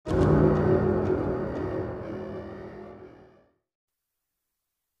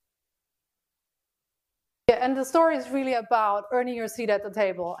and the story is really about earning your seat at the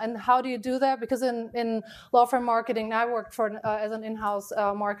table. And how do you do that? Because in law firm marketing, I worked as an in-house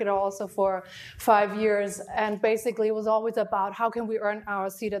marketer also for 5 years, and basically it was always about how can we earn our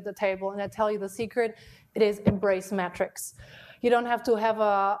seat at the table. And I tell you the secret, it is embrace metrics. You don't have to have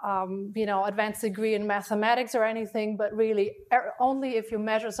a advanced degree in mathematics or anything, but really only if you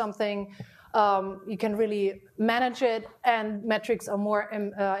measure something, you can really manage it, and metrics are more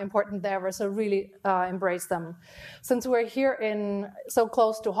important than ever, so really embrace them. Since we're here so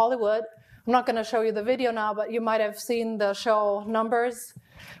close to Hollywood, I'm not going to show you the video now, but you might have seen the show Numbers,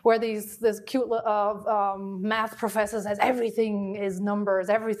 where this cute math professor says everything is numbers,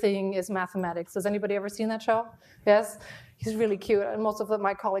 everything is mathematics. Has anybody ever seen that show? Yes? He's really cute, and most of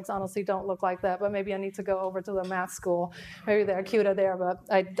my colleagues honestly don't look like that, but maybe I need to go over to the math school. Maybe they're cuter there, but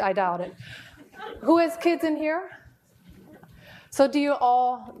I doubt it. Who has kids in here? So do you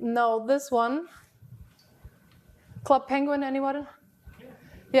all know this one? Club Penguin, anyone?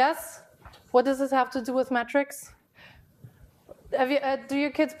 Yes? What does this have to do with metrics? Do your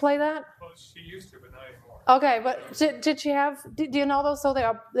kids play that? Well, she used to, but not anymore. Okay, but did she have, do you know those? So there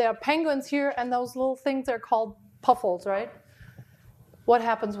are penguins here, and those little things are called puffles, right? What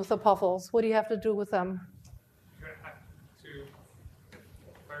happens with the puffles? What do you have to do with them? You have to,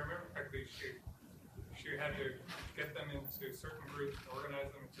 if I remember correctly, she had to get them into certain groups and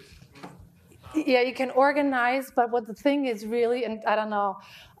organize them into Yeah, you can organize, but what the thing is really, and I don't know,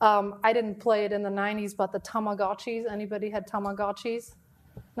 I didn't play it in the 90s, but the Tamagotchis, anybody had Tamagotchis?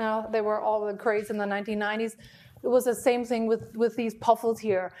 No, they were all the craze in the 1990s. It was the same thing with these puffles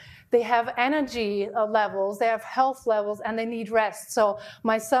here. They have energy levels, they have health levels, and they need rest. So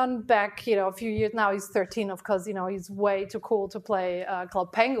my son back, a few years now, he's 13, of course, he's way too cool to play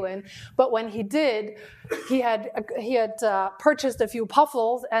Club Penguin. But when he did, he had purchased a few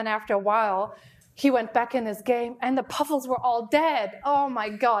puffles, and after a while, he went back in his game, and the puffles were all dead. Oh my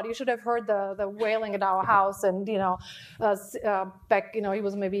God! You should have heard the wailing at our house. And back, he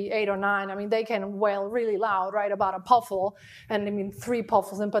was maybe 8 or 9. I mean, they can wail really loud, right, about a puffle, and I mean 3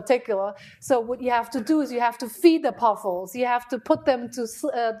 puffles in particular. So what you have to do is you have to feed the puffles. You have to put them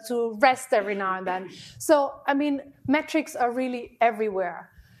to rest every now and then. So I mean, metrics are really everywhere.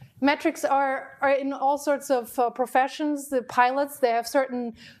 Metrics are in all sorts of professions. The pilots, they have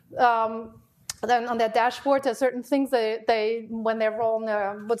certain. Then on their dashboard, there's certain things they when they're on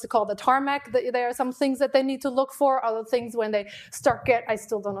the tarmac, there are some things that they need to look for. Other things when they I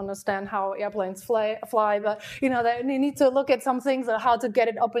still don't understand how airplanes fly, but they need to look at some things on how to get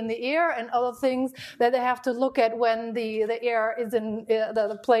it up in the air, and other things that they have to look at when the air is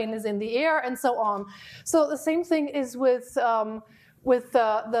the plane is in the air, and so on. So the same thing is with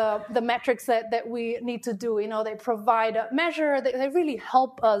the metrics that we need to do. They provide a measure, they really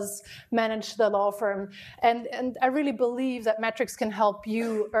help us manage the law firm. And I really believe that metrics can help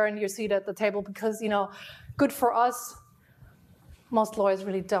you earn your seat at the table because, good for us, most lawyers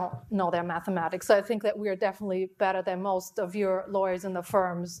really don't know their mathematics. So I think that we are definitely better than most of your lawyers in the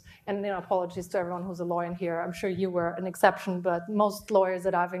firms. And apologies to everyone who's a lawyer in here. I'm sure you were an exception, but most lawyers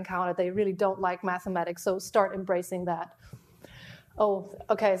that I've encountered, they really don't like mathematics. So start embracing that. Oh,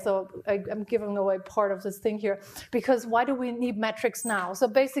 okay, so I'm giving away part of this thing here, because why do we need metrics now? So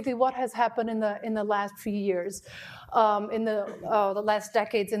basically what has happened in the last few years, in the last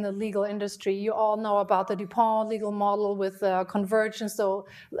decades in the legal industry, you all know about the DuPont legal model with convergence, so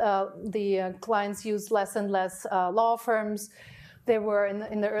the clients use less and less law firms. There were,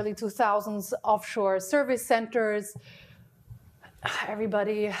 in the early 2000s, offshore service centers.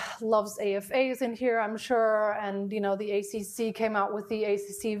 Everybody loves AFAs in here, I'm sure, and the ACC came out with the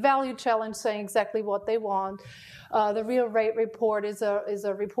ACC Value Challenge, saying exactly what they want. The Real Rate Report is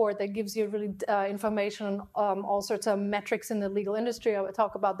a report that gives you really information on all sorts of metrics in the legal industry. I will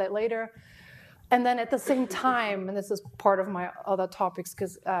talk about that later. And then at the same time, and this is part of my other topics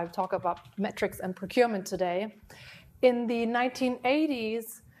because I talk about metrics and procurement today. In the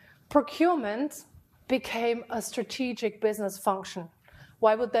 1980s, procurement became a strategic business function.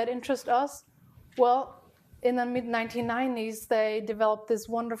 Why would that interest us? Well, in the mid-1990s, they developed this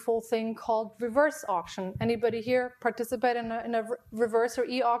wonderful thing called reverse auction. Anybody here participate in a reverse or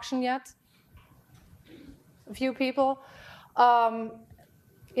e-auction yet? A few people.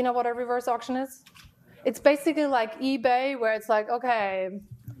 You know what a reverse auction is? It's basically like eBay, where it's like, okay,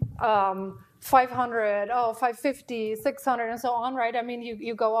 500, 550, 600, and so on, right? I mean,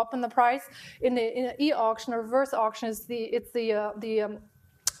 you go up in the price. In an e-auction, a reverse auction is basically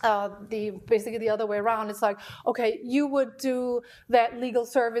the other way around. It's like, okay, you would do that legal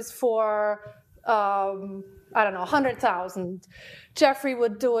service for I don't know, 100,000. Jeffrey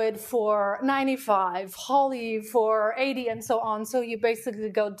would do it for 95, Holly for 80, and so on. So you basically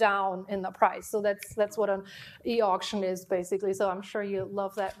go down in the price. So that's what an e-auction is, basically. So I'm sure you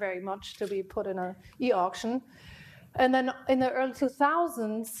love that very much, to be put in an e-auction. And then in the early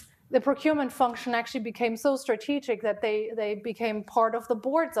 2000s, the procurement function actually became so strategic that they became part of the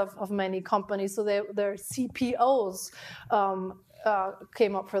boards of many companies. So their CPOs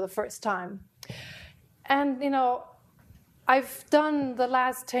came up for the first time. And, I've done the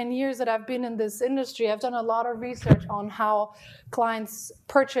last 10 years that I've been in this industry, I've done a lot of research on how clients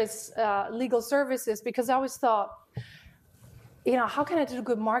purchase legal services, because I always thought, how can I do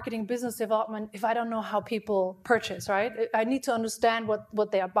good marketing, business development if I don't know how people purchase, right? I need to understand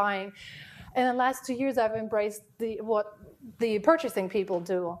what they are buying. And in the last 2 years, I've embraced what the purchasing people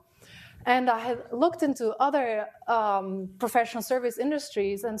do. And I had looked into other professional service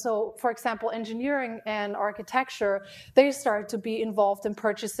industries. And so, for example, engineering and architecture, they started to be involved in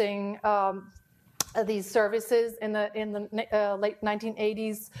purchasing these services in the late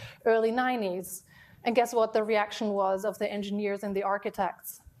 1980s, early 90s. And guess what the reaction was of the engineers and the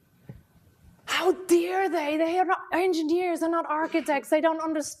architects? How dare they? They are not engineers, they're not architects. They don't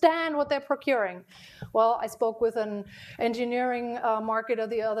understand what they're procuring. Well, I spoke with an engineering marketer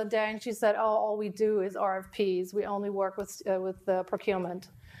the other day, and she said, all we do is RFPs. We only work with procurement.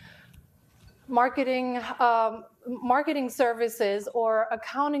 Marketing services or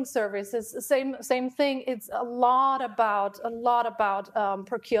accounting services, same thing. It's a lot about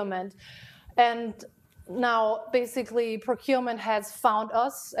procurement. And now, basically, procurement has found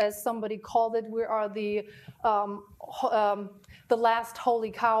us, as somebody called it. We are the last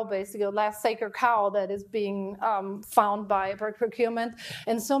holy cow, basically, the last sacred cow that is being found by procurement.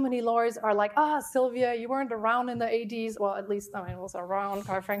 And so many lawyers are like, Sylvia, you weren't around in the 80s. Well, at least, I was around,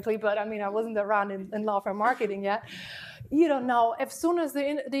 quite frankly, but I wasn't around in law firm marketing yet. You don't know. As soon as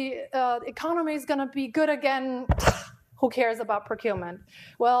the economy is going to be good again, who cares about procurement?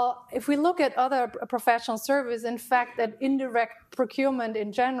 Well, if we look at other professional service, in fact, that indirect procurement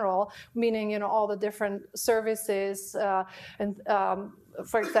in general, meaning all the different services, and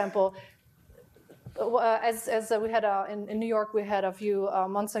for example, as we had in New York, we had a few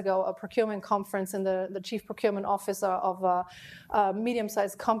months ago a procurement conference, and the chief procurement officer of a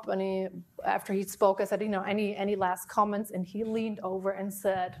medium-sized company, after he spoke, I said, any last comments? And he leaned over and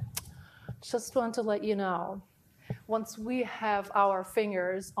said, just want to let you know, once we have our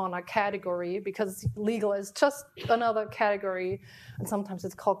fingers on a category, because legal is just another category, and sometimes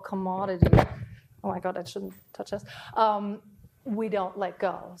it's called commodity. Oh my God, I shouldn't touch this. We don't let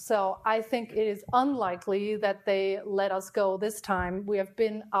go. So I think it is unlikely that they let us go this time. We have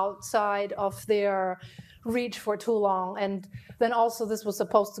been outside of their reach for too long. And then also this was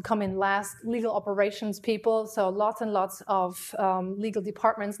supposed to come in last, legal operations people. So lots and lots of legal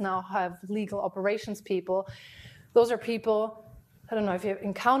departments now have legal operations people. Those are people, I don't know if you've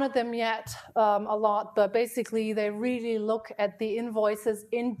encountered them yet a lot, but basically they really look at the invoices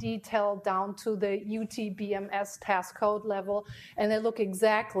in detail down to the UTBMS task code level, and they look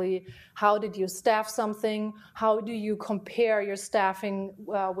exactly how did you staff something, how do you compare your staffing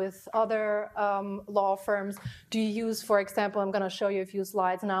with other law firms, do you use, for example, I'm going to show you a few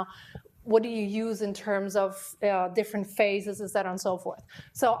slides now, what do you use in terms of different phases, et cetera, and so forth.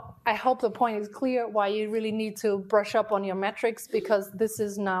 So I hope the point is clear why you really need to brush up on your metrics, because this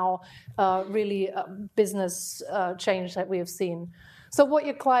is now really a business change that we have seen. So what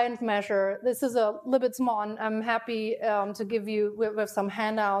your client measure, this is a little bit small, and I'm happy to give you, we have some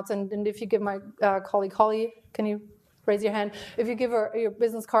handouts, and if you give my colleague Holly, can you raise your hand? If you give her your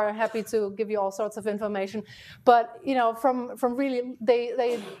business card, I'm happy to give you all sorts of information. But from really,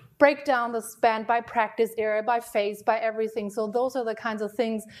 they break down the span by practice area, by phase, by everything. So those are the kinds of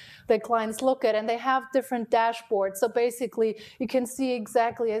things that clients look at, and they have different dashboards. So basically, you can see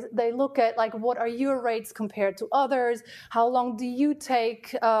exactly, they look at like, what are your rates compared to others? How long do you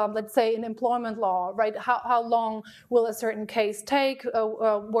take, let's say in employment law, right? How long will a certain case take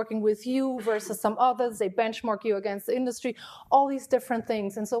working with you versus some others? They benchmark you against the industry, all these different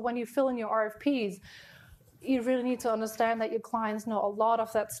things. And so when you fill in your RFPs, you really need to understand that your clients know a lot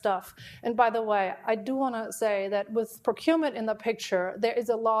of that stuff. And by the way, I do want to say that with procurement in the picture, there is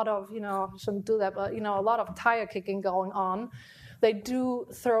a lot of, I shouldn't do that, but a lot of tire kicking going on. They do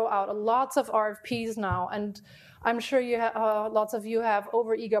throw out lots of RFPs now, and I'm sure lots of you have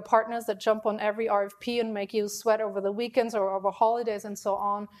overeager partners that jump on every RFP and make you sweat over the weekends or over holidays and so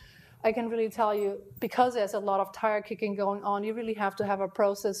on. I can really tell you, because there's a lot of tire kicking going on, you really have to have a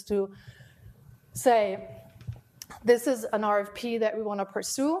process to say, this is an RFP that we want to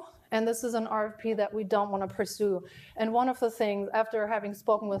pursue, And this is an RFP that we don't want to pursue. And one of the things, after having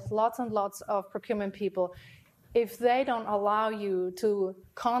spoken with lots and lots of procurement people, if they don't allow you to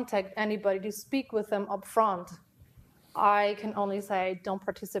contact anybody, to speak with them up front, I can only say don't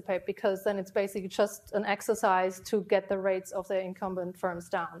participate, because then it's basically just an exercise to get the rates of the incumbent firms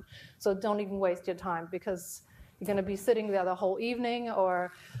down. So don't even waste your time, because you're going to be sitting there the whole evening,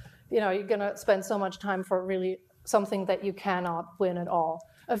 or you're going to spend so much time for really something that you cannot win at all.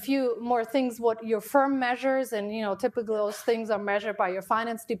 A few more things, what your firm measures, and typically those things are measured by your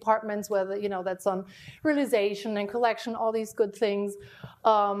finance departments, whether that's on realization and collection, all these good things,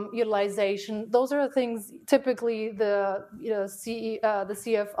 utilization. Those are the things typically the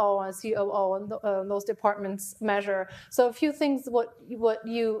CFO and COO and those departments measure. So a few things what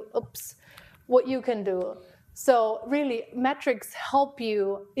you can do. So really, metrics help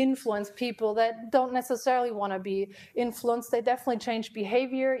you influence people that don't necessarily want to be influenced. They definitely change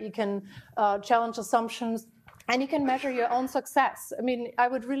behavior. You can challenge assumptions. And you can measure your own success. I mean, I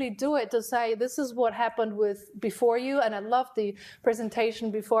would really do it to say, this is what happened before you. And I loved the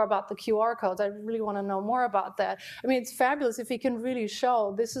presentation before about the QR codes. I really want to know more about that. I mean, it's fabulous if you can really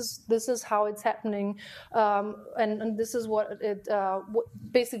show this is how it's happening, and this is what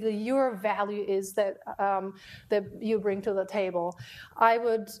basically your value is that you bring to the table. I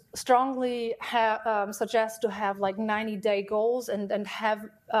would strongly suggest to have like 90-day goals and have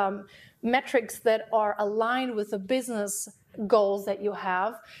metrics that are aligned with the business goals that you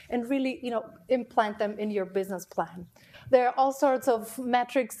have, and really, implant them in your business plan. There are all sorts of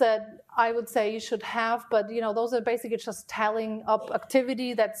metrics that I would say you should have, but those are basically just tallying up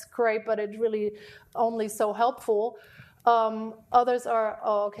activity. That's great, but it's really only so helpful. Others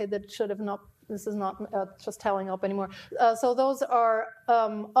are, that should have not. This is not just tallying up anymore. So those are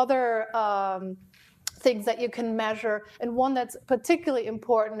other things that you can measure, and one that's particularly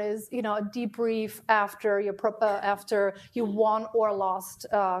important is a debrief after you won or lost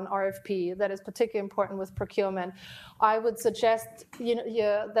an RFP. That is particularly important with procurement. I would suggest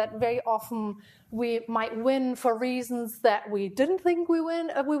that very often we might win for reasons that we didn't think we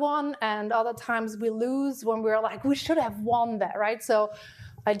won, and other times we lose when we're like, we should have won that, right? So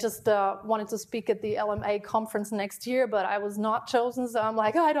I just wanted to speak at the LMA conference next year, but I was not chosen, so I'm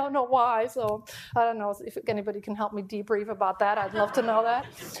like, I don't know why. So I don't know if anybody can help me debrief about that. I'd love to know that.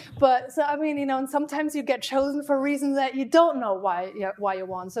 But so I mean, and sometimes you get chosen for reasons that you don't know why you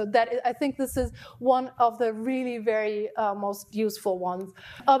won. So I think this is one of the really very most useful ones.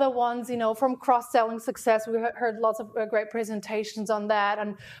 Other ones, from cross-selling success, we heard lots of great presentations on that,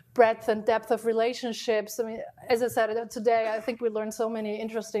 and breadth and depth of relationships. I mean, as I said today, I think we learned so many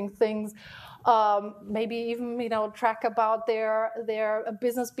interesting things. Maybe even track about their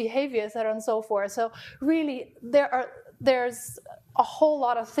business behaviors and so forth. So really, there's a whole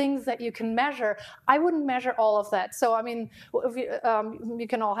lot of things that you can measure. I wouldn't measure all of that. So I mean, if you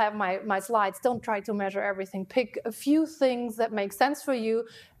can all have my slides. Don't try to measure everything. Pick a few things that make sense for you,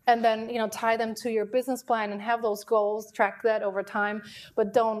 and then tie them to your business plan and have those goals. Track that over time,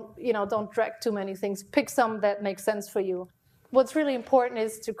 but don't drag too many things. Pick some that make sense for you. What's really important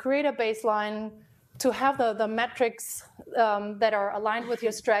is to create a baseline, to have the metrics that are aligned with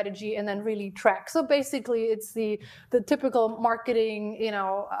your strategy, and then really track. So basically, it's the typical marketing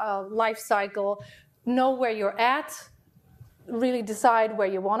life cycle. Know where you're at. Really decide where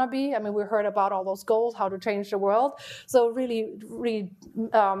you want to be. I mean, we heard about all those goals, how to change the world. So really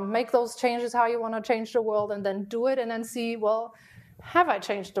make those changes, how you want to change the world, and then do it, and then see, well, have I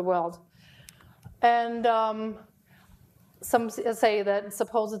changed the world? And some say that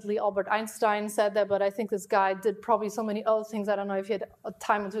supposedly Albert Einstein said that, but I think this guy did probably so many other things. I don't know if he had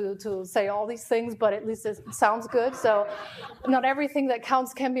time to say all these things, but at least it sounds good. So not everything that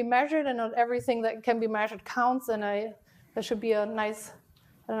counts can be measured, and not everything that can be measured counts. And there should be a nice,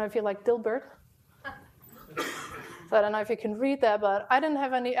 I don't know if you like Dilbert. So I don't know if you can read that, but I didn't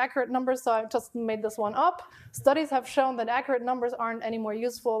have any accurate numbers, so I just made this one up. Studies have shown that accurate numbers aren't any more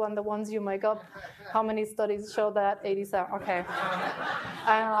useful than the ones you make up. How many studies show that? 87. Okay.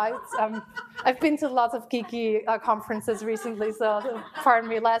 I've been to lots of geeky conferences recently, so pardon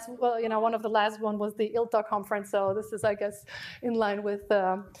me. One of the last one was the ILTA conference, so this is, I guess, in line with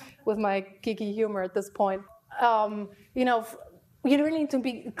my geeky humor at this point. You really need to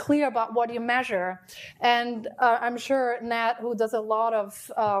be clear about what you measure. And I'm sure Nat, who does a lot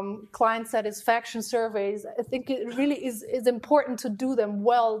of client satisfaction surveys, I think it really is important to do them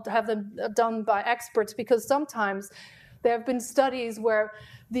well, to have them done by experts, because sometimes there have been studies where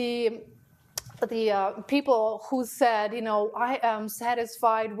the people who said, I am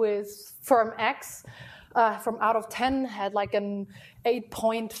satisfied with firm X, from out of 10 had like an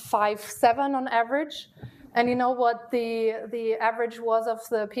 8.57 on average. And you know what the average was of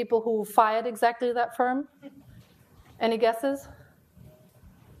the people who fired exactly that firm? Any guesses?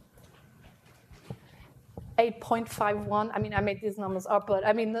 8.51. I mean, I made these numbers up, but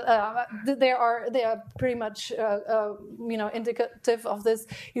I mean, they are pretty much indicative of this.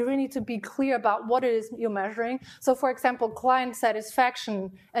 You really need to be clear about what it is you're measuring. So, for example, client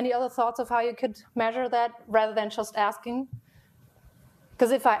satisfaction. Any other thoughts of how you could measure that rather than just asking?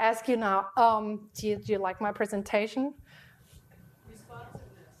 Because if I ask you now, do you like my presentation?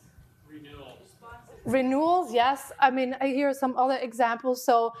 Renewals, yes. I mean, here are some other examples.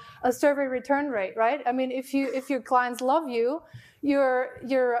 So a survey return rate, right? I mean, if your clients love you,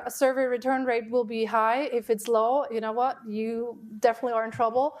 your survey return rate will be high. If it's low, you know what? You definitely are in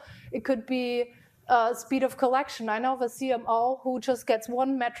trouble. It could be speed of collection. I know of a CMO who just gets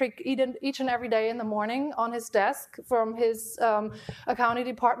one metric each and every day in the morning on his desk from his accounting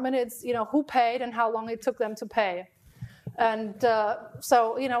department. It's who paid and how long it took them to pay. And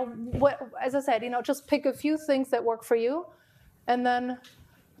so, as I said, just pick a few things that work for you. And then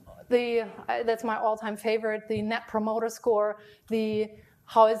that's my all-time favorite, the Net Promoter Score,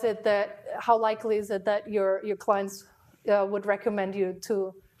 how likely is it that your clients would recommend you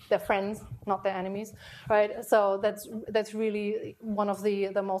to their friends, not their enemies, right? So that's really one of the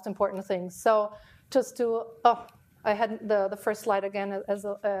most important things. So just to, I had the first slide again as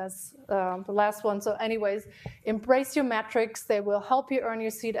the last one. So anyways, embrace your metrics. They will help you earn your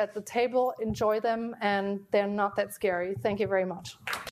seat at the table. Enjoy them, and they're not that scary. Thank you very much.